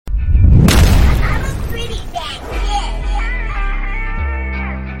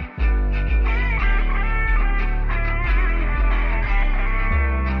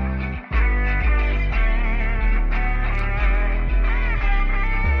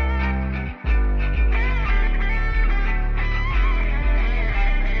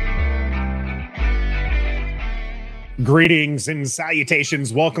Greetings and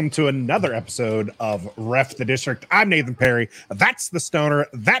salutations. Welcome to another episode of Ref the District. I'm Nathan Perry. That's the Stoner.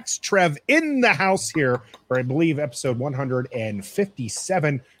 That's Trev in the house here for, I believe, episode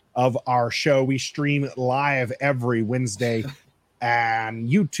 157 of our show. We stream live every Wednesday on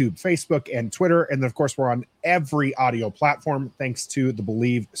YouTube, Facebook, and Twitter. And of course, we're on every audio platform thanks to the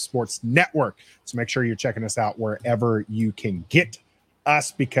Believe Sports Network. So make sure you're checking us out wherever you can get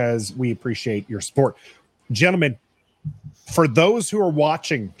us because we appreciate your support. Gentlemen, for those who are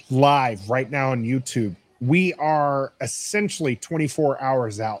watching live right now on YouTube, we are essentially 24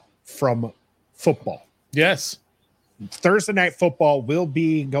 hours out from football. Yes. Thursday night football will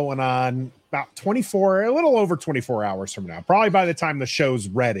be going on about a little over 24 hours from now. Probably by the time the show's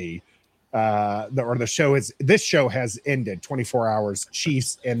ready, this show has ended. 24 hours,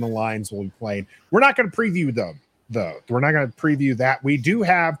 Chiefs and the Lions will be playing. We're not going to preview them, though. We're not going to preview that. We do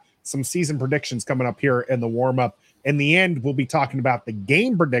have some season predictions coming up here in the warm-up. In the end, we'll be talking about the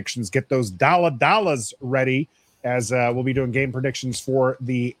game predictions. Get those dollars ready as we'll be doing game predictions for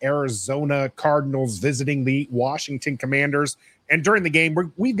the Arizona Cardinals visiting the Washington Commanders. And during the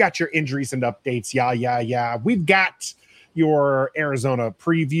game, we've got your injuries and updates. Yeah. We've got your Arizona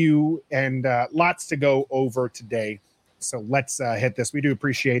preview and lots to go over today. So let's hit this. We do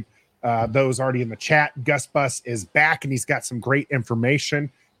appreciate those already in the chat. Gus Bus is back, and he's got some great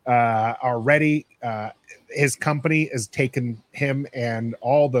information already. His company has taken him and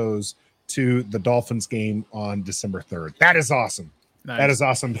all those to the Dolphins game on December 3rd. That is awesome. Nice. That is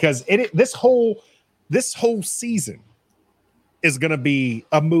awesome because this whole season is going to be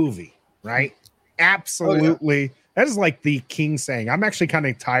a movie, right? Absolutely. Oh, yeah. That is like the king saying. I'm actually kind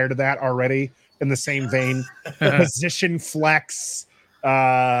of tired of that already. In the same vein, position flex,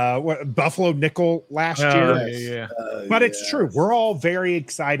 Buffalo nickel last year. Yeah. But it's true. We're all very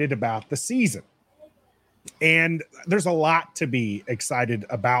excited about the season. And there's a lot to be excited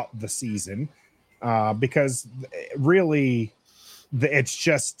about the season because really it's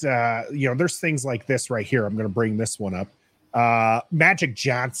just, there's things like this right here. I'm going to bring this one up. Magic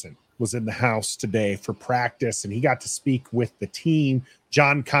Johnson was in the house today for practice, and he got to speak with the team.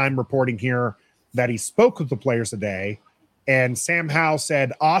 John Keim reporting here that he spoke with the players today. And Sam Howell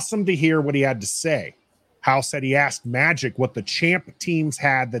said, awesome to hear what he had to say. Howell said he asked Magic what the champ teams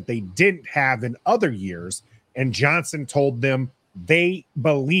had that they didn't have in other years. And Johnson told them they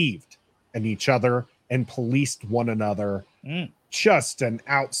believed in each other and policed one another. Just an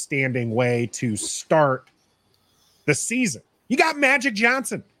outstanding way to start the season. You got Magic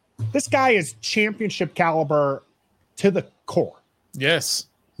Johnson. This guy is championship caliber to the core. Yes.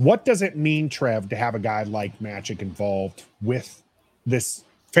 What does it mean, Trev, to have a guy like Magic involved with this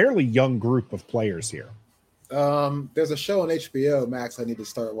fairly young group of players here? There's a show on HBO Max I need to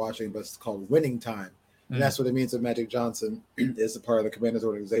start watching, but it's called Winning Time. And that's what it means that Magic Johnson is a part of the Commanders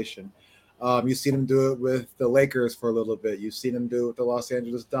organization. You've seen him do it with the Lakers for a little bit. You've seen him do it with the Los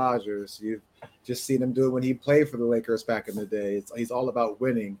Angeles Dodgers. You've just seen him do it when he played for the Lakers back in the day. He's all about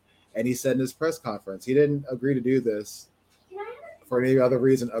winning. And he said in his press conference, he didn't agree to do this for any other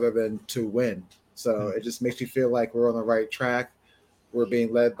reason other than to win. So it just makes you feel like we're on the right track. We're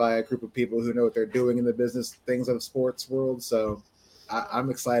being led by a group of people who know what they're doing in the business things of the sports world. So I'm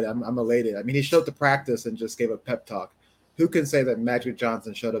excited. I'm elated. I mean, he showed up to practice and just gave a pep talk. Who can say that Magic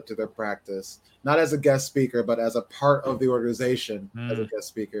Johnson showed up to their practice, not as a guest speaker, but as a part of the organization as a guest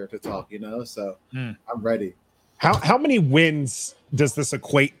speaker to talk, So I'm ready. How many wins does this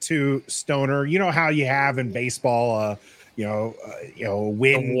equate to, Stoner? You know how you have in baseball,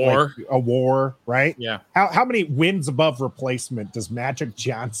 win, a war, right? Yeah. How many wins above replacement does Magic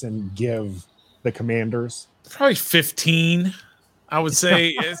Johnson give the Commanders? Probably 15. I would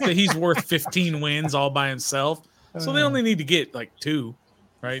say he's worth 15 wins all by himself. So they only need to get like 2,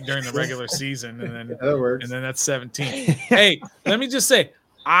 right, during the regular season, and then that works. And then that's 17. Hey, let me just say,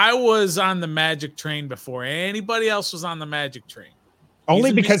 I was on the Magic train before anybody else was on the Magic train.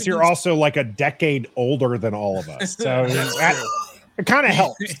 Only because you're also like a decade older than all of us. So it kind of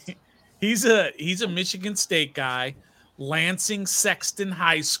helps. He's a Michigan State guy, Lansing Sexton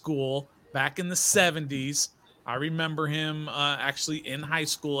High School back in the 70s. I remember him actually in high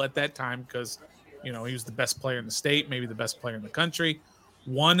school at that time because, he was the best player in the state, maybe the best player in the country.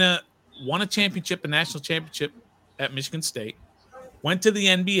 Won a championship, a national championship at Michigan State. Went to the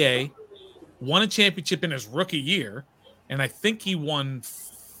NBA, won a championship in his rookie year. And I think he won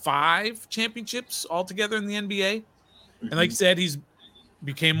 5 championships altogether in the NBA. And like I said, he's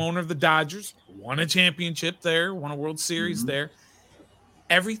became owner of the Dodgers, won a championship there, won a World Series there.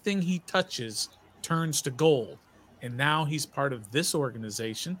 Everything he touches turns to gold. And now he's part of this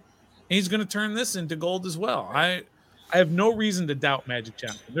organization. And he's going to turn this into gold as well. I have no reason to doubt Magic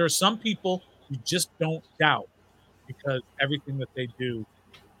Johnson. There are some people you just don't doubt because everything that they do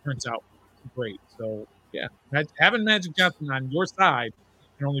turns out great. So yeah, having Magic Johnson on your side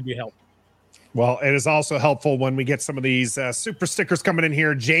can only be helpful. Well, it is also helpful when we get some of these super stickers coming in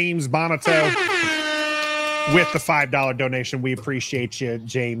here. James Bonato with the $5 donation. We appreciate you,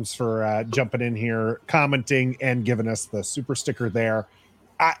 James, for jumping in here, commenting, and giving us the super sticker there.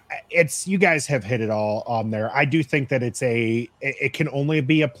 It's you guys have hit it all on there. I do think that it can only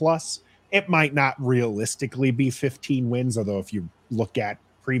be a plus. It might not realistically be 15 wins, although if you look at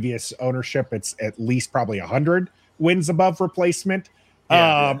previous ownership, it's at least probably 100 wins above replacement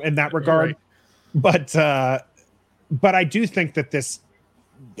in that regard. Right. But I do think that this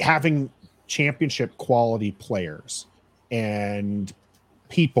having championship quality players and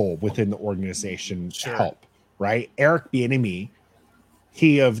people within the organization help, right? Eric Bieniemy,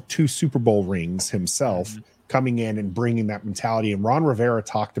 he of 2 Super Bowl rings himself, coming in and bringing that mentality. And Ron Rivera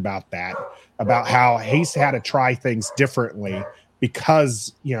talked about that, about how he's had to try things differently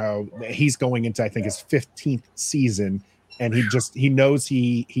because, he's going into, I think, his 15th season. And he knows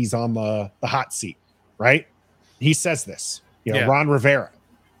he's on the hot seat, right? He says this, Ron Rivera,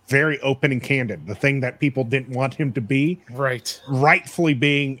 very open and candid. The thing that people didn't want him to be, rightfully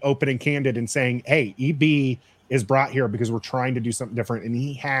being open and candid and saying, hey, EB is brought here because we're trying to do something different. And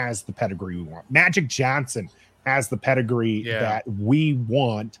he has the pedigree we want. Magic Johnson has the pedigree that we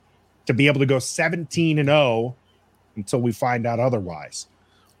want to be able to go 17-0 until we find out otherwise.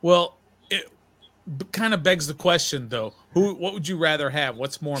 Well, kind of begs the question, though. What would you rather have?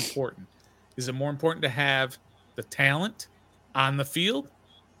 What's more important? Is it more important to have the talent on the field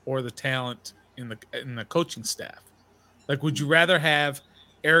or the talent in the coaching staff? Like, would you rather have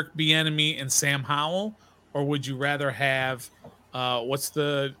Eric Bieniemy and Sam Howell, or would you rather have what's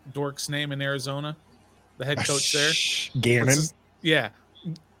the dork's name in Arizona, the head coach there? Gannon.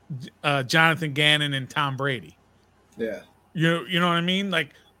 Jonathan Gannon and Tom Brady. Yeah. You know what I mean?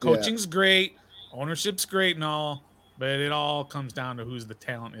 Like, coaching's great. Ownership's great and all, but it all comes down to who's the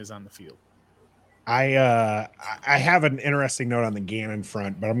talent is on the field. I have an interesting note on the Gannon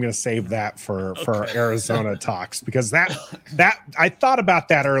front, but I'm going to save that for our Arizona talks, because that I thought about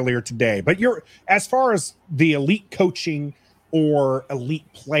that earlier today. But as far as the elite coaching or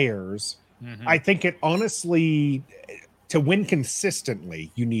elite players, I think it honestly, to win consistently,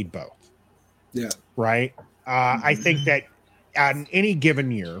 you need both. Yeah. Right. I think that on any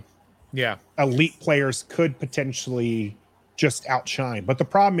given year, elite players could potentially just outshine. But the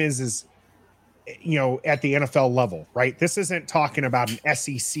problem is at the NFL level, right? This isn't talking about an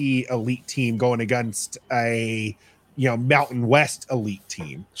SEC elite team going against a, Mountain West elite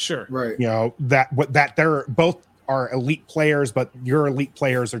team. Sure. Right. That they're both are elite players, but your elite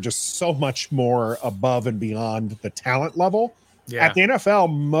players are just so much more above and beyond the talent level. Yeah. At the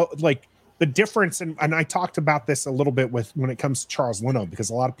NFL, the difference, and I talked about this a little bit when it comes to Charles Leno,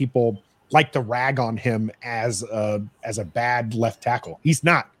 because a lot of people like to rag on him as a bad left tackle. He's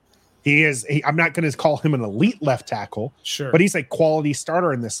not. He is. I'm not going to call him an elite left tackle, but he's a quality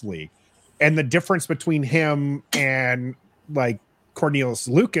starter in this league. And the difference between him and Cornelius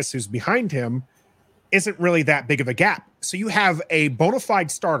Lucas, who's behind him, isn't really that big of a gap. So you have a bona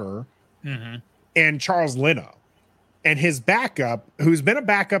fide starter and Charles Leno, and his backup, who's been a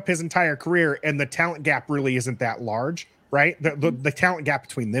backup his entire career, and the talent gap really isn't that large, right? The talent gap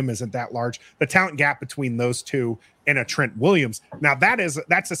between them isn't that large. The talent gap between those two and a Trent Williams, now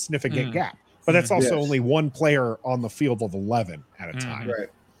that's a significant gap, but that's also only one player on the field of 11 at a time. Right.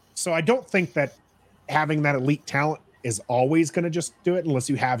 So I don't think that having that elite talent is always going to just do it, unless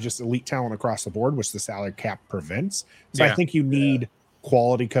you have just elite talent across the board, which the salary cap prevents. So I think you need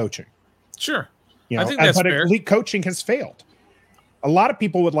quality coaching. Sure. I think that's fair. Elite coaching has failed. A lot of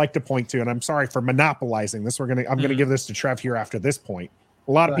people would like to point to, and I'm sorry for monopolizing this. I'm going to give this to Trev here after this point.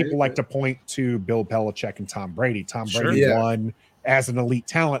 A lot of people like to point to Bill Belichick and Tom Brady. Tom Brady won as an elite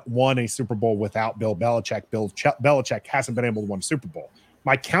talent, won a Super Bowl without Bill Belichick. Bill Belichick hasn't been able to win a Super Bowl.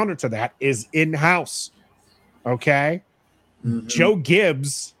 My counter to that is in-house. Okay. Joe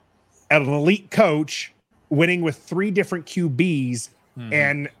Gibbs, an elite coach, winning with 3 different QBs,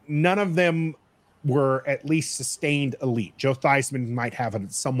 and none of them were at least sustained elite. Joe Theismann might have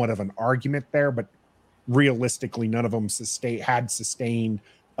somewhat of an argument there, but realistically, none of them had sustained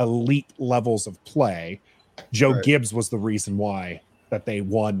elite levels of play. Joe Gibbs was the reason why that they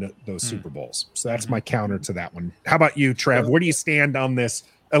won those Super Bowls. So that's my counter to that one. How about you, Trev? Where do you stand on this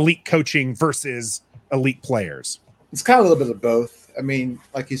elite coaching versus elite players? It's kind of a little bit of both. I mean,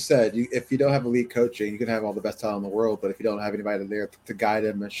 like you said, if you don't have elite coaching, you can have all the best talent in the world, but if you don't have anybody there to guide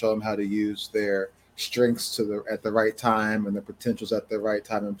them and show them how to use their strengths at the right time and the potentials at the right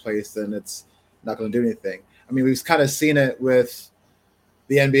time and place, then it's not going to do anything. I mean, we've kind of seen it with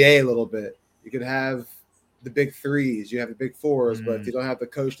the NBA a little bit. You could have the big threes, you have the big fours, but if you don't have the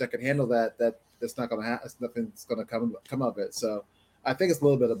coach that can handle that's not going to happen. Nothing's going to come of it. So I think it's a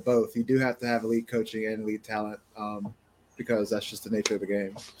little bit of both. You do have to have elite coaching and elite talent because that's just the nature of the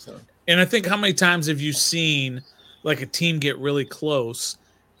game. So, and I think how many times have you seen like a team get really close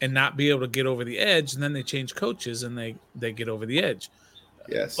and not be able to get over the edge, and then they change coaches and they get over the edge?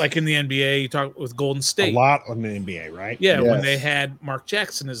 Yes. Like in the NBA, you talk with Golden State. A lot on the NBA, right? Yeah, Yes. when they had Mark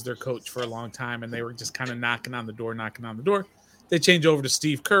Jackson as their coach for a long time and they were just kind of knocking on the door. They change over to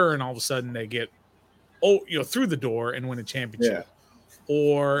Steve Kerr and all of a sudden they get through the door and win a championship. Yeah.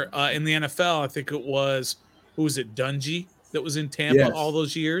 Or in the NFL, I think it was Dungy that was in Tampa Yes. all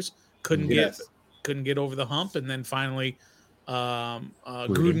those years. Couldn't Yes. get over the hump, and then finally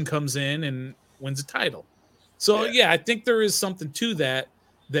Gruden comes in and wins a title. So yeah, I think there is something to that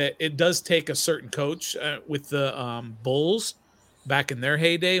it does take a certain coach. With the Bulls back in their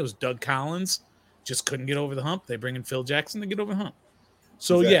heyday, it was Doug Collins, just couldn't get over the hump. They bring in Phil Jackson to get over the hump.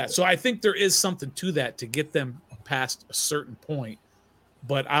 So Exactly. so I think there is something to that to get them past a certain point.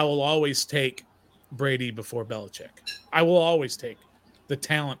 But I will always take Brady before Belichick. I will always take the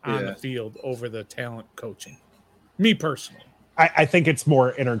talent on the field over the talent coaching. Me personally. I think it's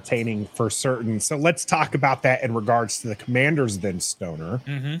more entertaining for certain. So let's talk about that in regards to the Commanders then, Stoner.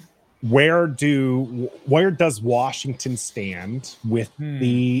 Mm-hmm. Where does Washington stand with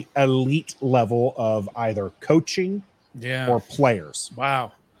the elite level of either coaching or players?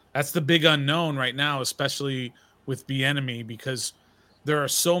 Wow. That's the big unknown right now, especially with Bieniemy, because there are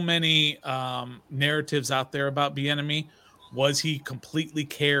so many narratives out there about Bieniemy. Was he completely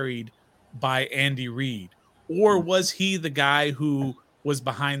carried by Andy Reid? Or was he the guy who was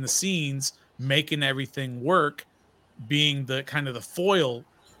behind the scenes making everything work, being the kind of the foil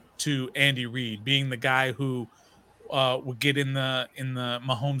to Andy Reid, being the guy who would get in the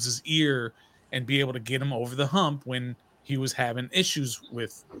Mahomes' ear and be able to get him over the hump when he was having issues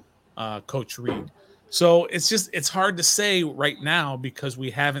with Coach Reid? So it's hard to say right now because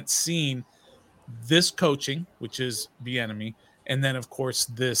we haven't seen this coaching, which is Bieniemy, and then of course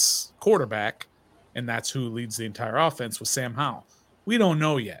this quarterback, and that's who leads the entire offense with Sam Howell. We don't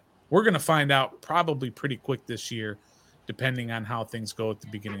know yet. We're going to find out probably pretty quick this year, depending on how things go at the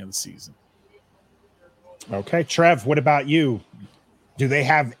beginning of the season. Okay, Trev, what about you? Do they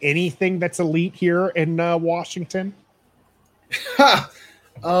have anything that's elite here in Washington?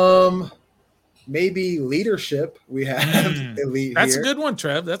 Maybe leadership. We have elite. That's here. A good one,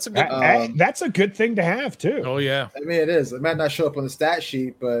 Trev. That's a good. That's a good thing to have too. Oh yeah. I mean, it is. It might not show up on the stat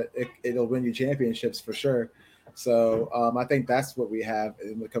sheet, but it'll win you championships for sure. So I think that's what we have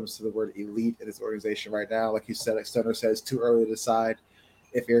when it comes to the word elite in this organization right now. Like you said, like Stoner says, too early to decide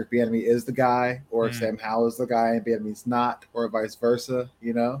if Eric Bieniemy is the guy or if Sam Howell is the guy and Bieniemy's not, or vice versa.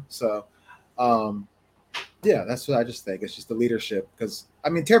 So that's what I just think. It's just the leadership. Because I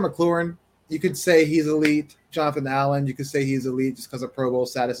mean, Terry McLaurin, you could say he's elite. Jonathan Allen, you could say he's elite just because of Pro Bowl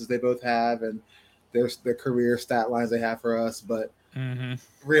statuses they both have and their career stat lines they have for us. But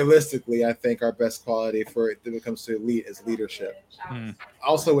realistically, I think our best quality when it comes to elite is leadership.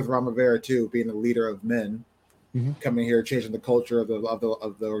 Also with Ron Rivera too, being a leader of men, coming here, changing the culture of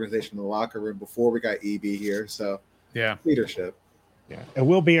the organization in the locker room before we got EB here. So leadership. Yeah, it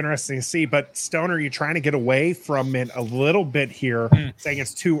will be interesting to see. But Stoner, you're trying to get away from it a little bit here, saying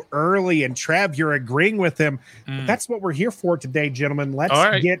it's too early. And Trev, you're agreeing with him. But that's what we're here for today, gentlemen.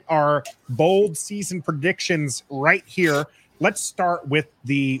 Let's get our bold season predictions right here. Let's start with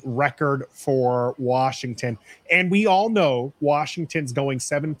the record for Washington. And we all know Washington's going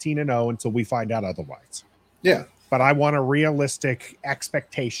 17-0 until we find out otherwise. Yeah. But I want a realistic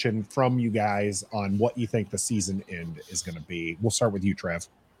expectation from you guys on what you think the season end is going to be. We'll start with you, Trev.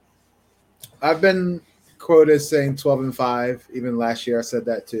 I've been quoted saying 12-5. Even last year I said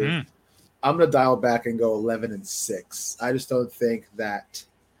that too. I'm going to dial back and go 11-6. I just don't think that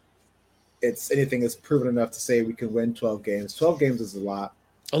anything is proven enough to say we can win 12 games. 12 games is a lot.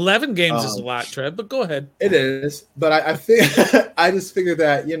 11 games is a lot, Trev, but go ahead. It is. But I think I just figured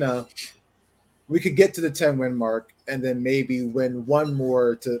that, we could get to the 10-win mark and then maybe win one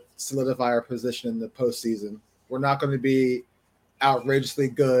more to solidify our position in the postseason. We're not going to be outrageously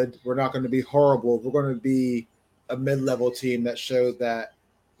good. We're not going to be horrible. We're going to be a mid-level team that shows that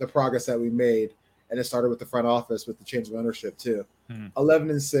the progress that we made. And it started with the front office with the change of ownership too.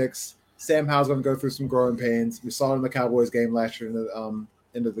 11-6. Sam Howell's going to go through some growing pains. We saw it in the Cowboys game last year in the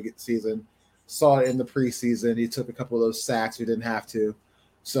end of the season. Saw it in the preseason. He took a couple of those sacks. We didn't have to.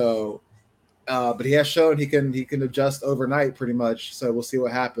 So But he has shown he can adjust overnight pretty much. So we'll see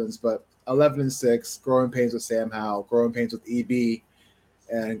what happens. But 11-6, growing pains with Sam Howell, growing pains with EB,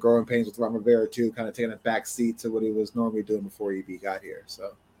 and growing pains with Ron Rivera too, kind of taking a back seat to what he was normally doing before EB got here.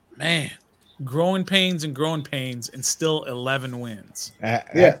 So man, growing pains, and still 11 wins.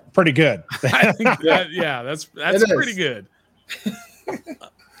 Yeah, pretty good. I think that's pretty good.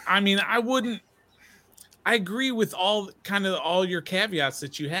 I mean, I agree with all your caveats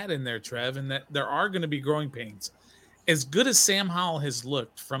that you had in there, Trev, and that there are going to be growing pains. As good as Sam Howell has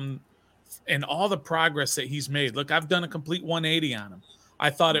looked and all the progress that he's made. Look, I've done a complete 180 on him. I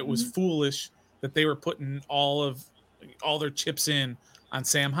thought it was foolish that they were putting all their chips in on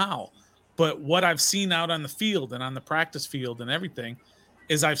Sam Howell. But what I've seen out on the field and on the practice field and everything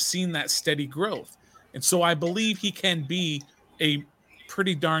is I've seen that steady growth. And so I believe he can be a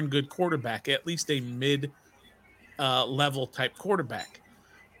pretty darn good quarterback, at least a mid level type quarterback.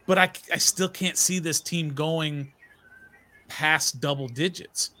 But I still can't see this team going past double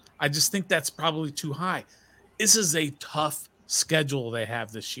digits. I just think that's probably too high. This is a tough schedule they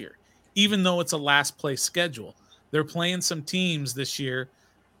have this year, even though it's a last place schedule. They're playing some teams this year.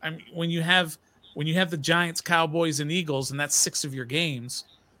 I mean, when you have the Giants, Cowboys, and Eagles, and that's 6 of your games,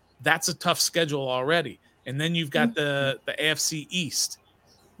 that's a tough schedule already. And then you've got the AFC East,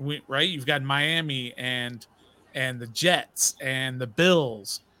 right? You've got Miami and the Jets and the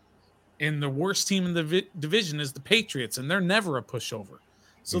Bills, and the worst team in the division is the Patriots, and they're never a pushover.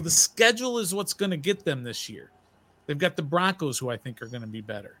 So the schedule is what's going to get them this year. They've got the Broncos, who I think are going to be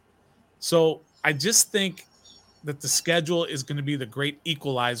better. So I just think that the schedule is going to be the great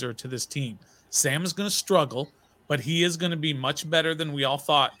equalizer to this team. Sam is going to struggle, but he is going to be much better than we all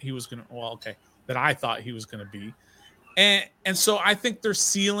thought he was going to. Well, okay, that I thought he was going to be. And so I think their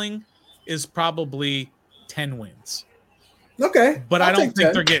ceiling is probably 10 wins. Okay. But I don't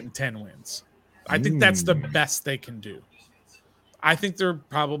think they're getting 10 wins. I think that's the best they can do. I think they're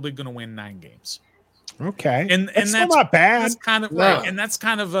probably going to win 9 games. Okay. And that's still not bad. That's kind of right. And that's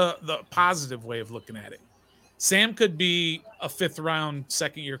kind of the positive way of looking at it. Sam could be a 5th round,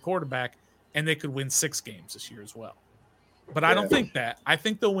 second-year quarterback, and they could win 6 games this year as well. But I don't think that. I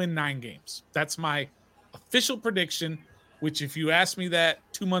think they'll win 9 games. That's my official prediction, which if you asked me that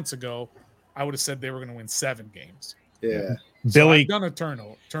 2 months ago, I would have said they were going to win 7 games. Yeah. Billy, so I've done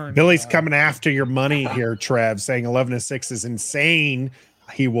a turn. Billy's coming after your money here, Trev, saying 11-6 is insane.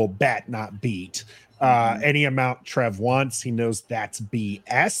 He will bet, not beat. Any amount Trev wants. He knows that's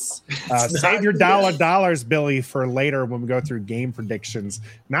BS. Save your dollars, Billy, for later when we go through game predictions.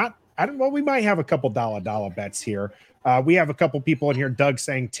 We might have a couple dollar bets here. We have a couple people in here. Doug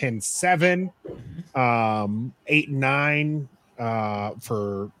saying 10-7,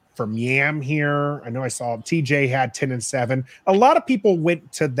 8-9 from Yam here. I know I saw TJ had 10-7. A lot of people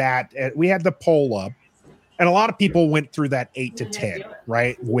went to that. We had the poll up, and a lot of people went through that 8-10,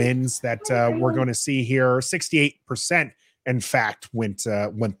 right? Wins that we're going to see here. 68%, in fact, went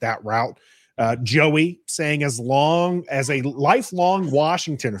that route. Joey saying, as long as a lifelong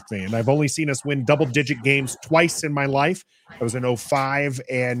Washington fan, I've only seen us win double-digit games twice in my life. It was in 2005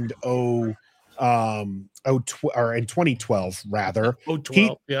 and in 2012 rather.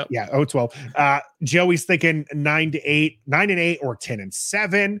 2012, yeah, 2012. Joey's thinking 9-8 or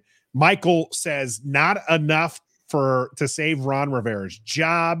 10-7. Michael says not enough to save Ron Rivera's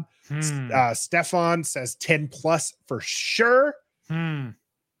job. Stefan says 10+ for sure.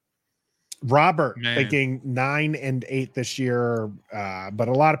 Robert thinking 9-8 this year, but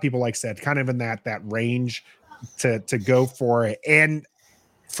a lot of people, like I said, kind of in that range to go for it. And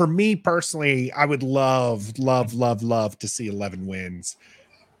for me personally, I would love to see 11 wins.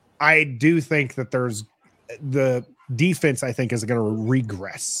 I do think that there's the defense, I think, is going to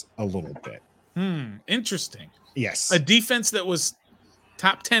regress a little bit. Interesting. Yes. A defense that was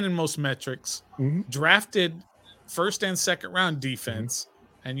top 10 in most metrics, drafted 1st and 2nd round defense,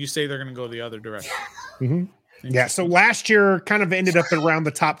 and you say they're going to go the other direction. Yeah. So last year kind of ended up around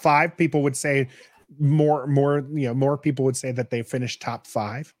the top 5. People would say more people would say that they finished top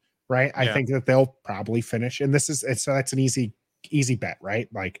 5, right? I think that they'll probably finish. And so that's an easy bet, right?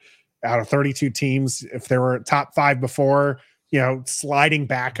 Like out of 32 teams, if they were top 5 before, sliding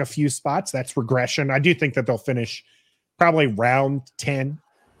back a few spots, that's regression. I do think that they'll finish probably round 10.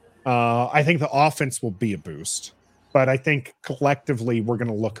 I think the offense will be a boost, but I think collectively we're going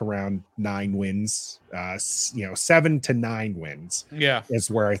to look around 9 wins, 7 to 9 wins. Yeah,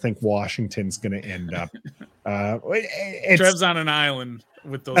 is where I think Washington's going to end up. Trev's on an island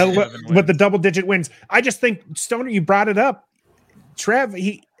with those with the double-digit wins. I just think, Stoner, you brought it up. Trev,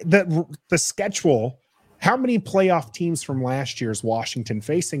 the schedule How many playoff teams from last year is Washington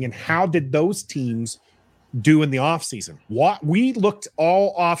facing, and how did those teams do in the offseason? What we looked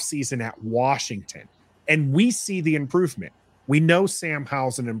all offseason at Washington, and we see the improvement. We know Sam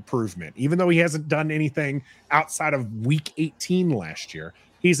Howell's an improvement, even though he hasn't done anything outside of week 18 last year.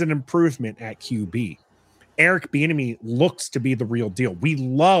 He's an improvement at QB. Eric Bieniemy looks to be the real deal. We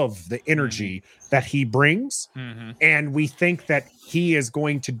love the energy that he brings, and we think that he is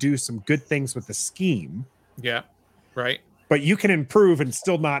going to do some good things with the scheme. Yeah, right. But you can improve and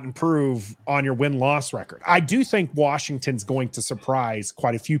still not improve on your win-loss record. I do think Washington's going to surprise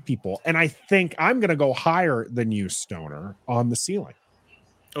quite a few people, and I think I'm going to go higher than you, Stoner, on the ceiling.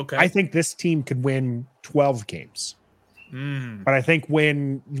 Okay. I think this team could win 12 games. But I think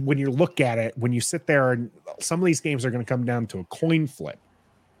when you look at it, when you sit there, and some of these games are going to come down to a coin flip.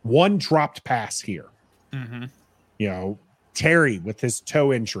 One dropped pass here. You know, Terry with his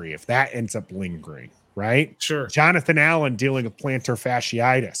toe injury, if that ends up lingering, right? Sure. Jonathan Allen dealing with plantar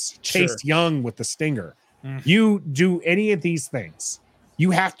fasciitis. Chase Young with the stinger. You do any of these things,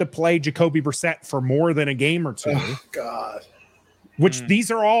 you have to play Jacoby Brissett for more than a game or two. Oh, God. Which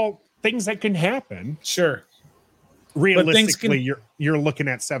these are all things that can happen. Sure. Realistically, you're looking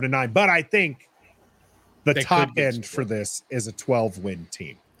at 7-9, but I think the top end for this is a 12-win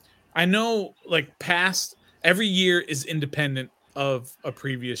team. I know, like, past every year is independent of a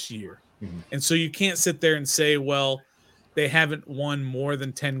previous year, and so you can't sit there and say, well, they haven't won more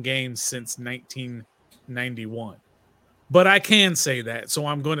than 10 games since 1991. But I can say that, so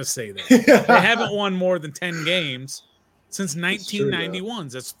I'm going to say that they haven't won more than 10 games since 1991.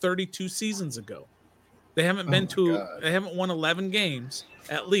 That's 32 seasons ago. They haven't they haven't won 11 games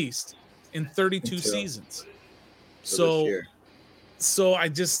at least in 32 seasons. So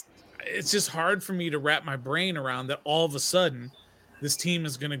it's just hard for me to wrap my brain around that all of a sudden this team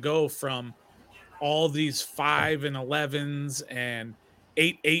is going to go from all these 5-11s and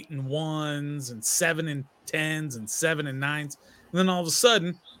 8-1s and 7-10s and 7-9s. And then all of a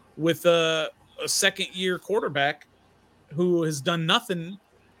sudden with a second year quarterback who has done nothing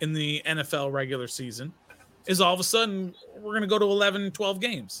in the NFL regular season, is all of a sudden we're going to go to 11-12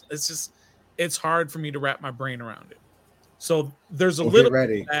 games. It's hard for me to wrap my brain around it. So there's a little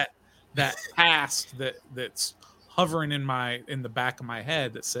bit of that past that's hovering in the back of my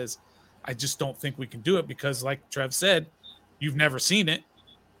head that says, I just don't think we can do it because, like Trev said, you've never seen it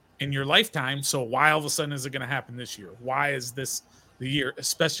in your lifetime. So why all of a sudden is it going to happen this year? Why is this the year,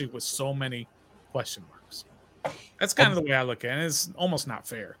 especially with so many question marks? That's kind of the way I look at it. It's almost not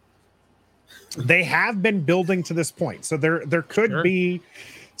fair. They have been building to this point. So there could be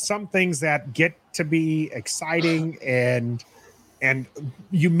some things that get to be exciting. And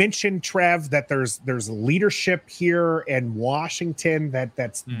you mentioned, Trev, that there's leadership here in Washington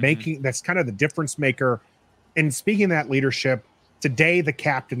that's kind of the difference maker. And speaking of that leadership, today the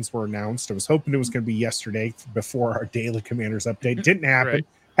captains were announced. I was hoping it was going to be yesterday before our daily Commanders update. Didn't happen. Right.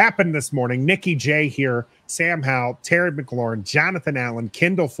 Happened this morning. Nikki J here, Sam Howell, Terry McLaurin, Jonathan Allen,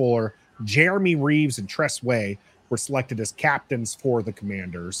 Kendall Fuller, Jeremy Reeves, and Tress Way were selected as captains for the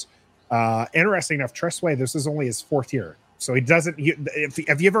Commanders. Interesting enough, Tress Way, this is only his fourth year. So he doesn't.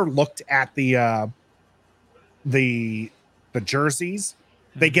 Have you ever looked at the jerseys?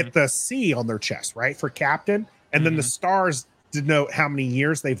 They get the C on their chest, right, for captain, and then the stars denote how many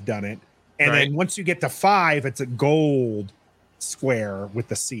years they've done it. And then once you get to 5, it's a gold square with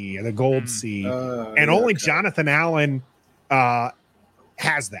the C and the gold C. And only Jonathan Allen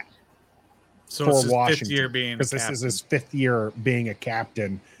has that. So for it's his Washington, 5th year being because this is his 5th year being a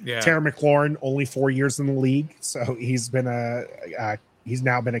captain. Yeah. Terry McLaurin, only 4 years in the league, so he's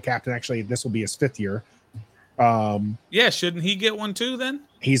now been a captain. Actually, this will be his 5th year. Shouldn't he get one too then?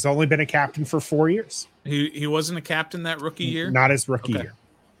 He's only been a captain for 4 years. He wasn't a captain that rookie year? Not his rookie year.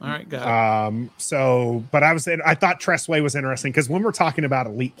 All right, got it. But I thought Tress Way was interesting because when we're talking about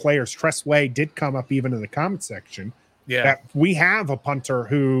elite players, Tress Way did come up even in the comment section. Yeah. That we have a punter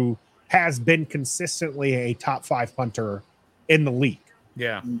who has been consistently a top 5 punter in the league.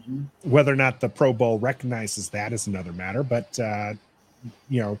 Yeah. Whether or not the Pro Bowl recognizes that is another matter. But, so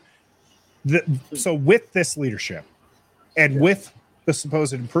with this leadership and with the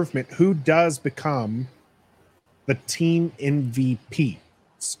supposed improvement, who does become the team MVP,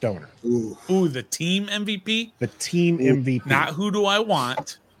 Stoner? Ooh, the team MVP? The team MVP. Not who do I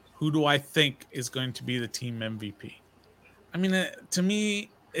want, who do I think is going to be the team MVP? I mean, to me,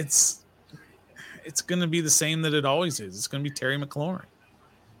 it's going to be the same that it always is. It's going to be Terry McLaurin.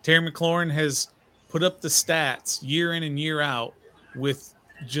 Terry McLaurin has put up the stats year in and year out with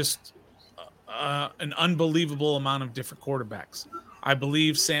just an unbelievable amount of different quarterbacks. I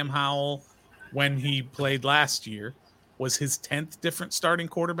believe Sam Howell when he played last year was his 10th different starting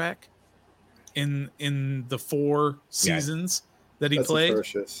quarterback in the 4 seasons that he played.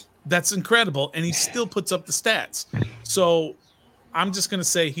 Atrocious. That's incredible, and he still puts up the stats. So I'm just going to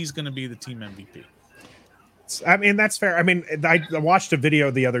say he's going to be the team MVP. I mean, that's fair. I mean, I watched a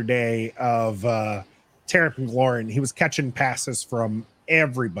video the other day of Terry McLaurin. He was catching passes from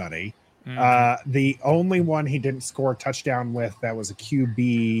everybody. The only one he didn't score a touchdown with that was a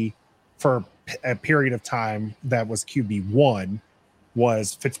QB for a period of time that was QB1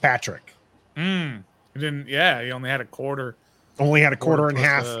 was Fitzpatrick. He didn't. Yeah, he only had a quarter. Only had a quarter and a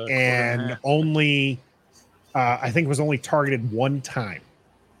half, and only I think it was only targeted one time.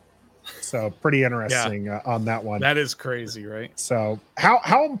 So pretty interesting on that one. That is crazy, right? So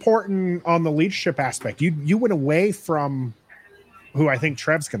how important on the leadership aspect? You went away from who I think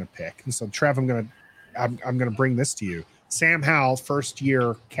Trev's going to pick. And so Trev, I'm going to bring this to you. Sam Howell, first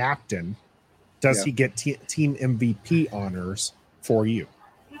year captain. Does he get team MVP honors for you?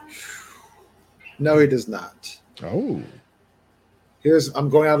 No, he does not. Oh. I'm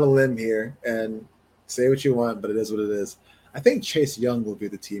going out on a limb here and say what you want, but it is what it is. I think Chase Young will be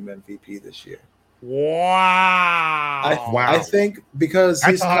the team MVP this year. Wow. I think because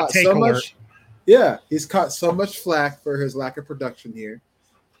he's caught so much. Yeah, he's caught so much flack for his lack of production here.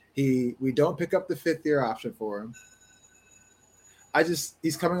 We don't pick up the 5th-year option for him.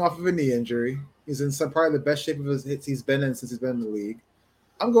 He's coming off of a knee injury. He's in probably the best shape of his hits he's been in since he's been in the league.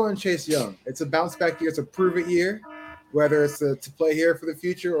 I'm going Chase Young. It's a bounce back year. It's a prove it year. Whether it's to play here for the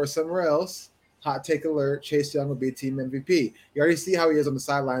future or somewhere else, hot take alert, Chase Young will be team MVP. You already see how he is on the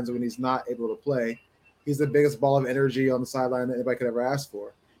sidelines when he's not able to play. He's the biggest ball of energy on the sideline that anybody could ever ask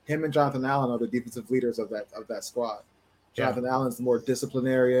for. Him and Jonathan Allen are the defensive leaders of that squad. Jonathan Allen's the more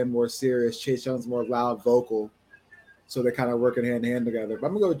disciplinarian, more serious. Chase Young's more loud, vocal. So they're kind of working hand in hand together. But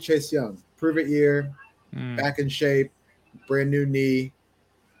I'm going to go with Chase Young. Prove it year, back in shape, brand new knee.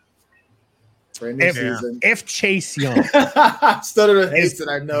 Season. If Chase Young stuttered hates it,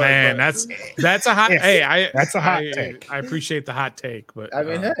 I know. Man, that's a hot. That's a hot take. I appreciate the hot take, but I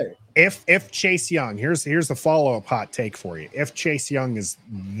mean, hey, if Chase Young, here's the follow-up hot take for you. If Chase Young is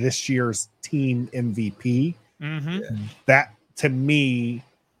this year's team MVP, that to me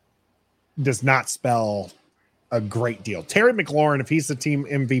does not spell a great deal. Terry McLaurin, if he's the team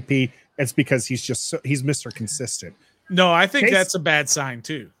MVP, it's because he's Mr. Consistent. No, I think that's a bad sign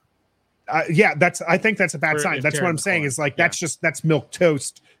too. I think that's a bad sign. That's Terry what I'm saying. Is like that's milk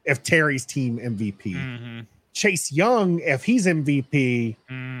toast if Terry's team MVP. Chase Young, if he's MVP,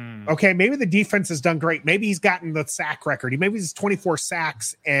 okay, maybe the defense has done great. Maybe he's gotten the sack record. Maybe he's 24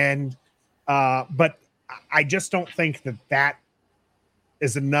 sacks, but I just don't think that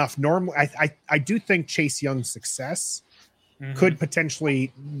is enough. Normally, I do think Chase Young's success could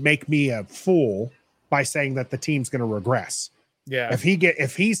potentially make me a fool by saying that the team's going to regress. Yeah. If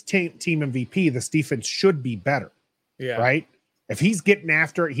he's team MVP, this defense should be better. Yeah. Right. If he's getting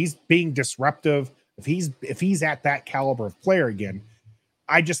after it, he's being disruptive. If he's at that caliber of player again,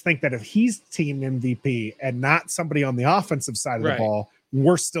 I just think that if he's team MVP and not somebody on the offensive side of the ball,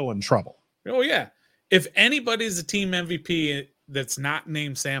 we're still in trouble. Oh yeah. If anybody's a team MVP that's not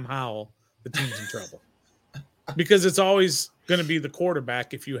named Sam Howell, the team's in trouble. Because it's always going to be the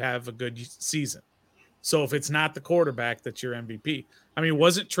quarterback if you have a good season. So if it's not the quarterback, that's your MVP. I mean,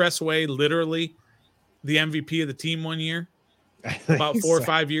 wasn't Tressway literally the MVP of the team one year? About 4 or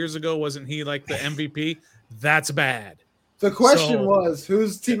 5 years ago, wasn't he like the MVP? That's bad. The question was,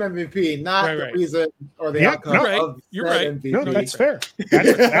 who's team MVP, not the reason or the outcome of you're that right. MVP. No, that's fair.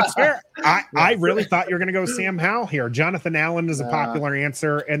 That's fair. I really thought you were going to go Sam Howell here. Jonathan Allen is a popular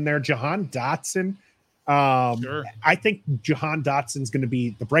answer, and there Jahan Dotson. I think Jahan Dotson's going to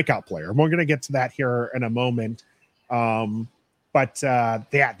be the breakout player. And we're going to get to that here in a moment. That'd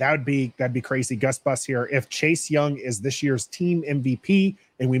be crazy. Gus Bus here. If Chase Young is this year's team MVP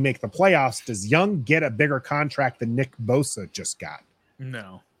and we make the playoffs, does Young get a bigger contract than Nick Bosa just got?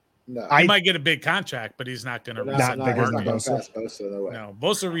 No. He might get a big contract, but he's not going to reset the market. No,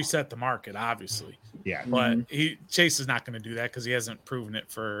 Bosa reset the market, obviously. Yeah. But Chase is not going to do that because he hasn't proven it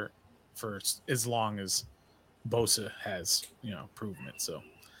for as long as Bosa has, proven it. So,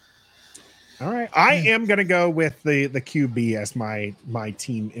 all right, I am going to go with the QB as my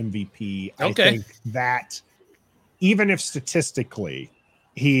team MVP. Okay. I think that even if statistically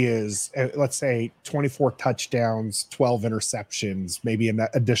he is, let's say, 24 touchdowns, 12 interceptions, maybe an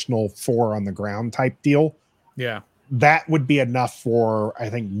additional 4 on the ground type deal. Yeah, that would be enough for, I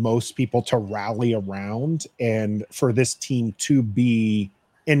think, most people to rally around and for this team to be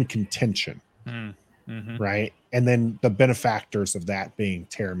in contention. right? And then the benefactors of that being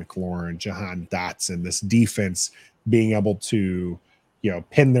Terry McLaurin, Jahan Dotson, this defense being able to,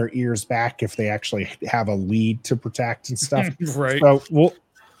 pin their ears back if they actually have a lead to protect and stuff. Right. So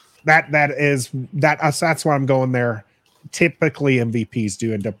that's why I'm going there. Typically MVPs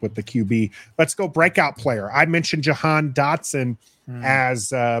do end up with the QB. Let's go breakout player. I mentioned Jahan Dotson as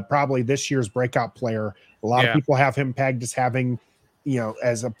probably this year's breakout player. A lot of people have him pegged as having,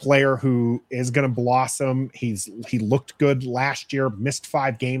 as a player who is going to blossom. He looked good last year, missed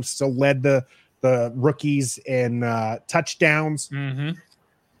 5 games, still led the rookies in touchdowns.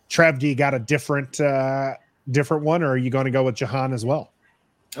 Trev, do you got a different one, or are you going to go with Jahan as well?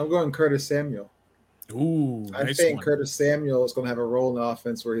 I'm going Curtis Samuel. Ooh, I think Curtis Samuel is going to have a role in the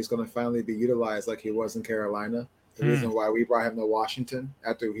offense where he's going to finally be utilized like he was in Carolina. The reason why we brought him to Washington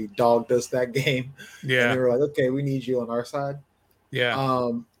after he dogged us that game. Yeah. And they were like, okay, we need you on our side.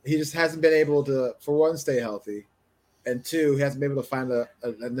 Yeah. He just hasn't been able to, for one, stay healthy. And 2, he hasn't been able to find a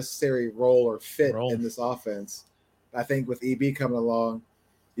necessary role or fit in this offense. I think with EB coming along,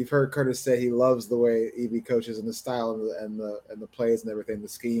 you've heard Curtis say he loves the way EB coaches and the style and the plays and everything, the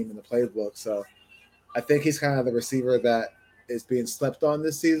scheme and the playbook. So I think he's kind of the receiver that is being slept on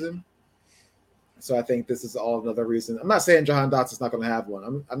this season. So I think this is all another reason. I'm not saying Jahan Dotson's not going to have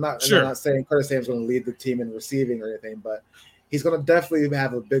one. I'm not saying Curtis Samuel's going to lead the team in receiving or anything, but he's going to definitely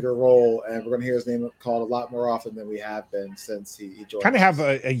have a bigger role, and we're going to hear his name called a lot more often than we have been since he joined. Kind of have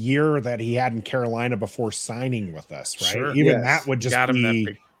a year that he had in Carolina before signing with us, right? Sure. Even that would just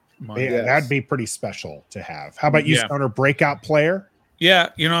be that'd be pretty special to have. How about you, Stoner? Breakout player? Yeah,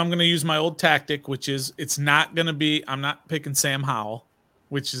 I'm going to use my old tactic, which is I'm not picking Sam Howell,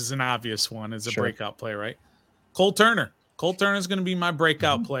 which is an obvious one as a breakout player, right? Cole Turner. Cole Turner is going to be my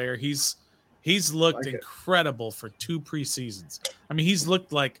breakout player. He's looked incredible for 2 preseasons. I mean, he's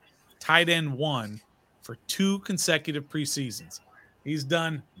looked like tight end 1 for 2 consecutive preseasons. He's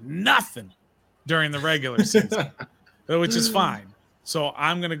done nothing during the regular season, which is fine. So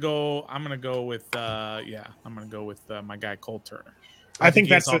I'm going to go with my guy Cole Turner. I think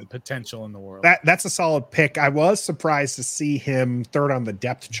that's all the potential in the world. That's a solid pick. I was surprised to see him third on the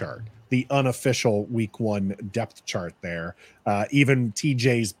depth chart, the unofficial week 1 depth chart there. Even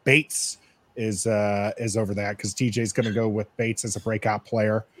TJ's Bates is over that because TJ's going to go with Bates as a breakout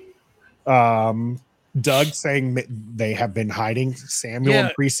player. Doug saying they have been hiding Samuel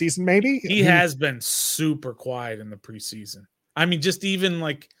in preseason. Maybe he has been super quiet in the preseason. I mean, just even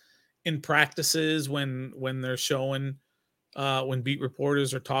like in practices when they're showing. When beat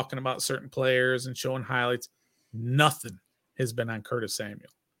reporters are talking about certain players and showing highlights, nothing has been on Curtis Samuel.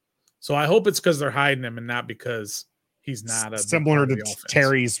 So I hope it's because they're hiding him and not because he's not similar to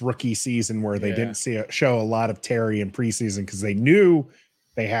Terry's rookie season where they didn't show a lot of Terry in preseason because they knew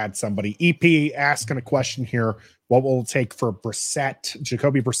they had somebody. EP asking a question here: what will it take for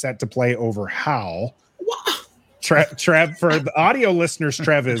Jacoby Brissett to play over Howell? Trev, for the audio listeners,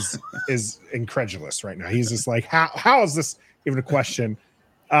 Trev is incredulous right now. He's just like, how is this even a question?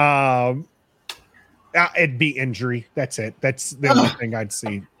 It'd be injury. That's it. That's the only thing I'd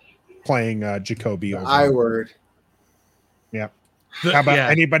see playing Jacoby over. I word. Yeah. How about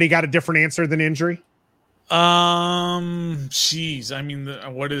anybody got a different answer than injury? Jeez. I mean,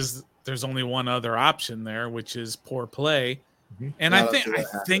 there's only one other option there, which is poor play. And I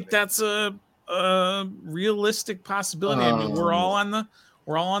think that's a realistic possibility. I mean, we're all on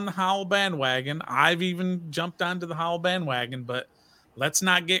the Howell bandwagon. I've even jumped onto the Howell bandwagon, but let's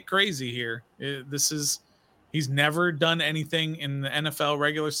not get crazy here. He's never done anything in the NFL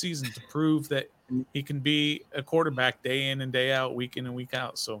regular season to prove that he can be a quarterback day in and day out, week in and week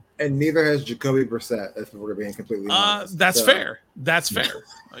out. So, and neither has Jacoby Brissett, if we're being completely honest. That's fair. That's fair.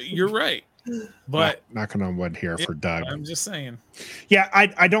 You're right. But knocking on wood here for Doug. I'm just saying. Yeah,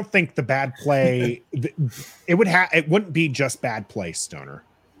 I don't think the bad play it wouldn't be just bad play, Stoner.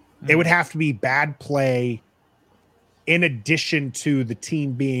 It would have to be bad play in addition to the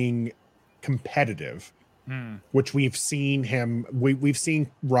team being competitive, which we've seen him. We've seen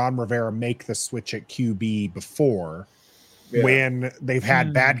Ron Rivera make the switch at QB before when they've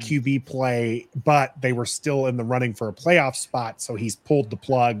had bad QB play, but they were still in the running for a playoff spot. So he's pulled the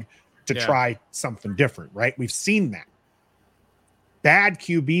plug to try something different, right? We've seen that. Bad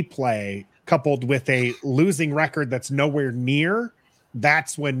QB play coupled with a losing record that's nowhere near,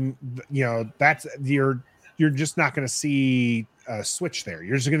 that's when, that's you're just not going to see a switch there.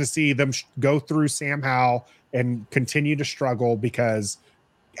 You're just going to see them go through Sam Howell and continue to struggle because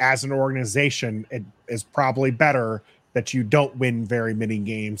as an organization, it is probably better that you don't win very many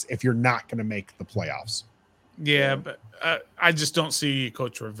games if you're not going to make the playoffs. Yeah, but I just don't see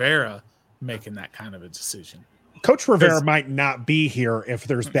Coach Rivera making that kind of a decision. Coach Rivera might not be here if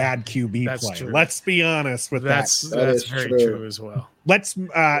there's bad QB play. True. Let's be honest with that. That's very true as well. Let's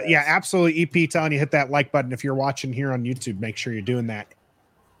yeah, absolutely. EP telling you hit that like button. If you're watching here on YouTube, make sure you're doing that.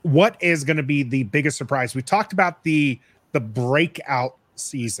 What is going to be the biggest surprise? We talked about the breakout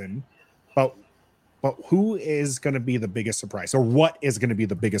season, but who is going to be the biggest surprise, or what is going to be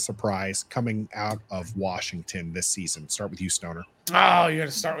the biggest surprise coming out of Washington this season? Start with you, Stoner. Oh, you got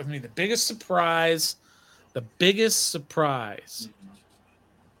to start with me. The biggest surprise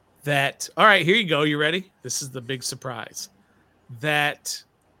that, all right, here you go. You ready? This is the big surprise that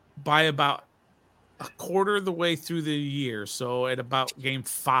by about a quarter of the way through the year, so at about game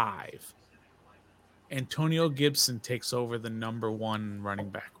 5, Antonio Gibson takes over the number 1 running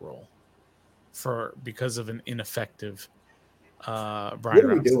back role because of an ineffective Brian What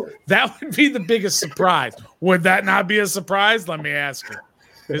are we doing? That would be the biggest surprise. Would that not be a surprise? Let me ask you.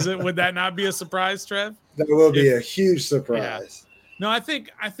 Would that not be a surprise, Trev? That will be a huge surprise. Yeah. No, I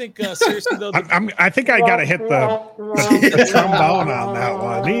think seriously though. I think I got to hit the trombone on that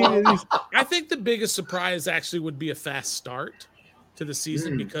one. I think the biggest surprise actually would be a fast start to the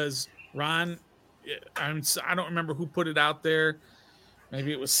season because Ron, I don't remember who put it out there.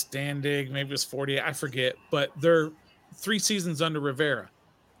 Maybe it was Standig, maybe it was 48. I forget. But they're 3 seasons under Rivera: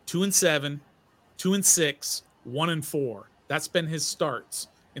 2-7, 2-6, 1-4. That's been his starts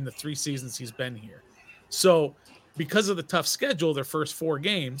in the 3 seasons he's been here. So because of the tough schedule, their first 4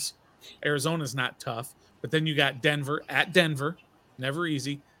 games, Arizona's not tough, but then you got Denver at Denver, never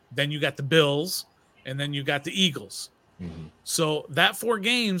easy. Then you got the Bills, and then you got the Eagles. Mm-hmm. So that 4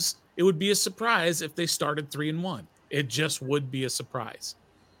 games, it would be a surprise if they started 3-1. It just would be a surprise.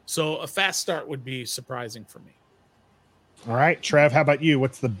 So a fast start would be surprising for me. All right, Trev, how about you?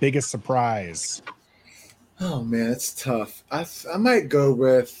 What's the biggest surprise? Oh man, it's tough. I might go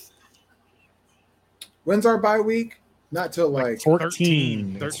with, when's our bye week? Not till like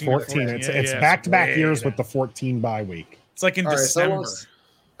 14. 13 it's 14. It's back-to-back years with the 14 bye week. It's like in December. So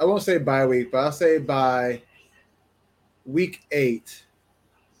I won't say bye week, but I'll say by week 8,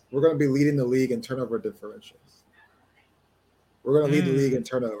 we're going to be leading the league in turnover differentials. We're going to lead the league in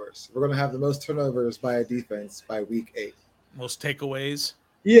turnovers. We're going to have the most turnovers by a defense by week 8. Most takeaways?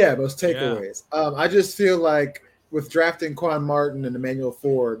 Yeah, most takeaways. Yeah. I just feel like with drafting Quan Martin and Emmanuel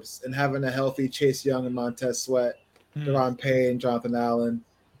Forbes and having a healthy Chase Young and Montez Sweat, Deron Payne, Jonathan Allen,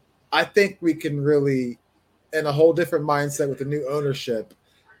 I think we can really, in a whole different mindset with the new ownership,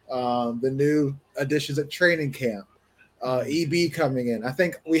 the new additions at training camp, EB coming in. I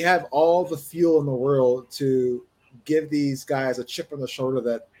think we have all the fuel in the world to give these guys a chip on the shoulder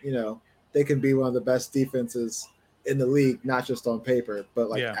that, you know, they can be one of the best defenses in the league, not just on paper, but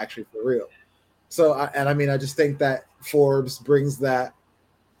like actually for real. So, I just think that Forbes brings that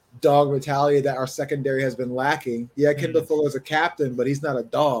dog mentality that our secondary has been lacking. Yeah, Kendall Fuller's a captain, but he's not a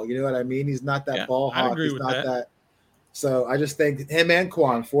dog. You know what I mean? He's not that ball hawk. He's not that. So I just think him and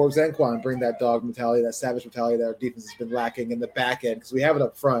Quan, Forbes and Quan, bring that dog mentality, that savage mentality that our defense has been lacking in the back end because we have it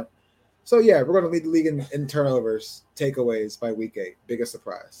up front. So, yeah, we're going to lead the league in turnovers, takeaways by week 8. Biggest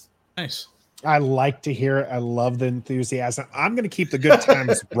surprise. Nice. I like to hear it. I love the enthusiasm. I'm going to keep the good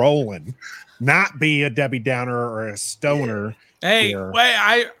times rolling, not be a Debbie Downer or a Stoner. Hey, here.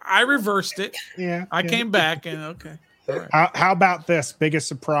 wait, I reversed it. Yeah. I came back and okay. All right. How about this? Biggest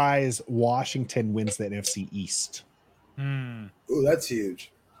surprise, Washington wins the NFC East. Ooh, that's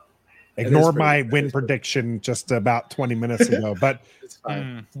huge. Ignore my win prediction just about 20 minutes ago, but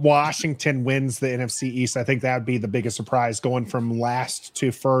Washington wins the NFC East. I think that would be the biggest surprise, going from last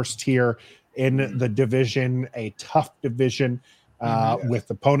to first here in the division, a tough division with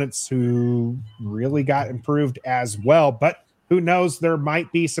opponents who really got improved as well. But who knows? There might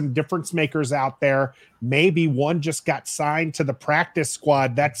be some difference makers out there. Maybe one just got signed to the practice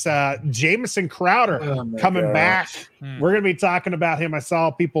squad. That's Jamison Crowder coming back. We're going to be talking about him. I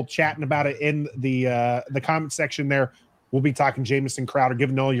saw people chatting about it in the comment section there. We'll be talking Jamison Crowder,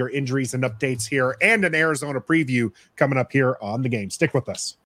 giving all your injuries and updates here, and an Arizona preview coming up here on The Game. Stick with us.